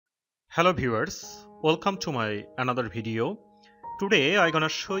Hello viewers, welcome to my another video. Today I'm gonna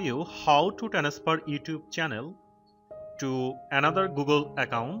show you how to transfer YouTube channel to another Google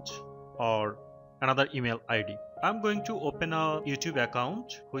account or another email ID. I'm going to open a YouTube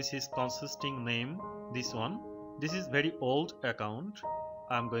account which is consisting name this one. This is very old account.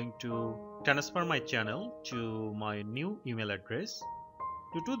 I'm going to transfer my channel to my new email address.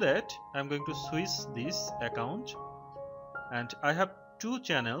 To do that, I'm going to switch this account, and I have two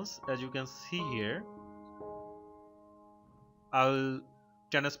channels as you can see here. I'll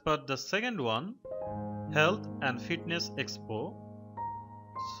transfer the second one, Health and Fitness Expo.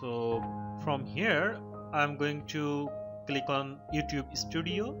 So from here I'm going to click on YouTube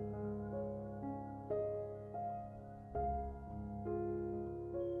Studio.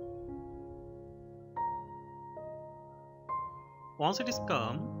 Once it is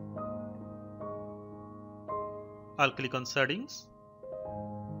come, I'll click on Settings.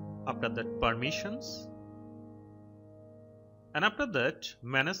 After that, Permissions, and after that,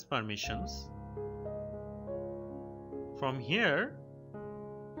 Manage Permissions. From here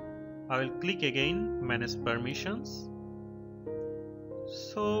I will click again Manage Permissions.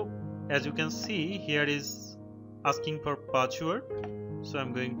 So as you can see, here is asking for password, so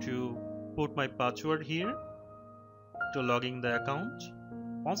I'm going to put my password here to log in the account.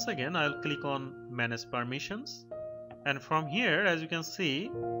 Once again I'll click on Manage Permissions, and from here as you can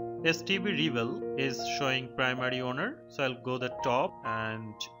see, STB Rebel is showing primary owner, so I'll go the top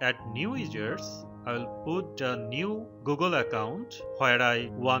and add new users. I will put a new Google account where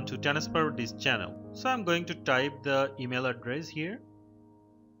I want to transfer this channel. So I'm going to type the email address here.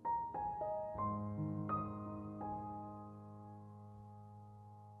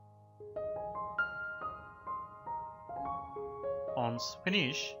 Once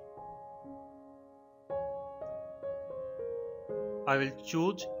finish, I will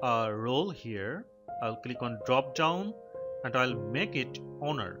choose a role here. I'll click on drop down and I'll make it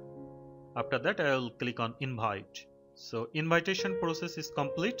owner. After that I will click on invite. So invitation process is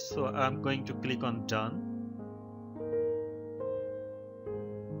complete, so I'm going to click on done.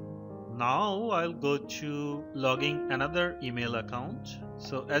 Now I'll go to logging another email account.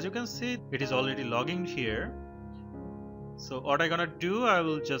 So as you can see, it is already logging here. So what I'm gonna do, I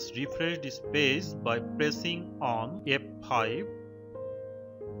will just refresh this page by pressing on F5.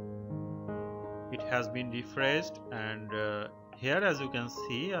 It has been refreshed, and here as you can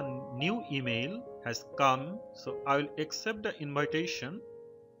see, a new email has come. So I will accept the invitation.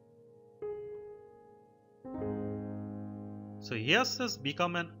 So yes, has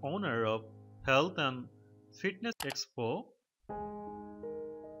become an owner of Health and Fitness Expo.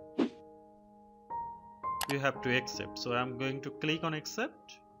 You have to accept, so I'm going to click on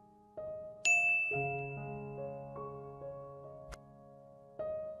accept.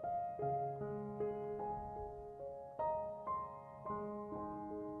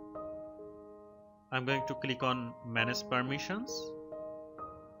 I'm going to click on Manage Permissions,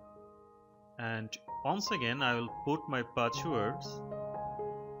 and once again I will put my passwords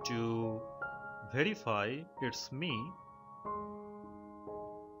to verify it's me.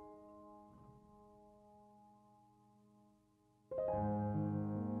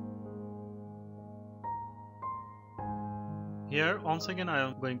 Here once again I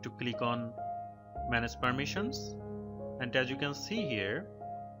am going to click on Manage Permissions, and as you can see here,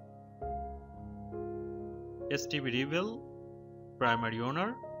 STB Rebel, primary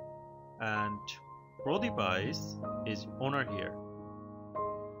owner, and Prodipais is owner here.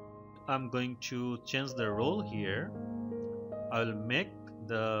 I'm going to change the role here. I will make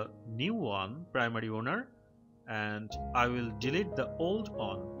the new one primary owner, and I will delete the old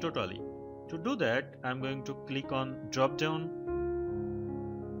one totally. To do that, I'm going to click on drop down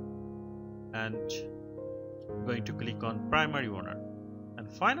and going to click on primary owner, and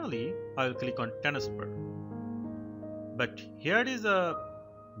finally I will click on transfer. But here is a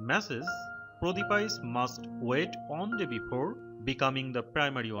message: Prodipais must wait one day before becoming the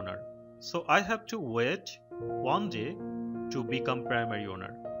primary owner. So I have to wait one day to become primary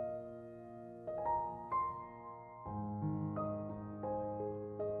owner.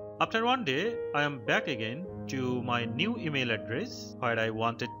 After one day, I am back again to my new email address where I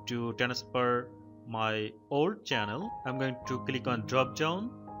wanted to transfer my old channel. I'm going to click on drop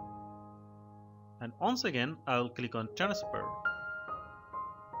down, and once again I will click on transfer.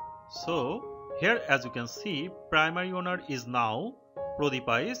 So here as you can see, primary owner is now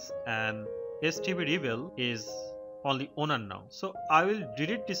Prodipais and STB Rebel is only owner now. So I will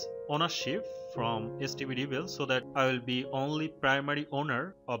delete this ownership from STB Rebel so that I will be only primary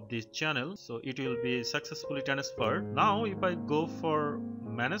owner of this channel. So it will be successfully transferred. Now if I go for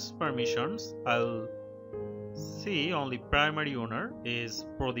manage permissions, I'll see only primary owner is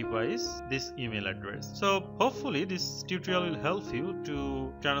Pradip's this email address. So hopefully this tutorial will help you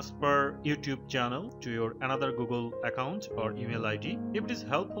to transfer YouTube channel to your another Google account or email ID. If it is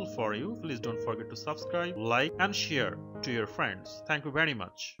helpful for you, please don't forget to subscribe, like and share to your friends. Thank you very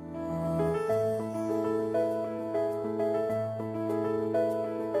much.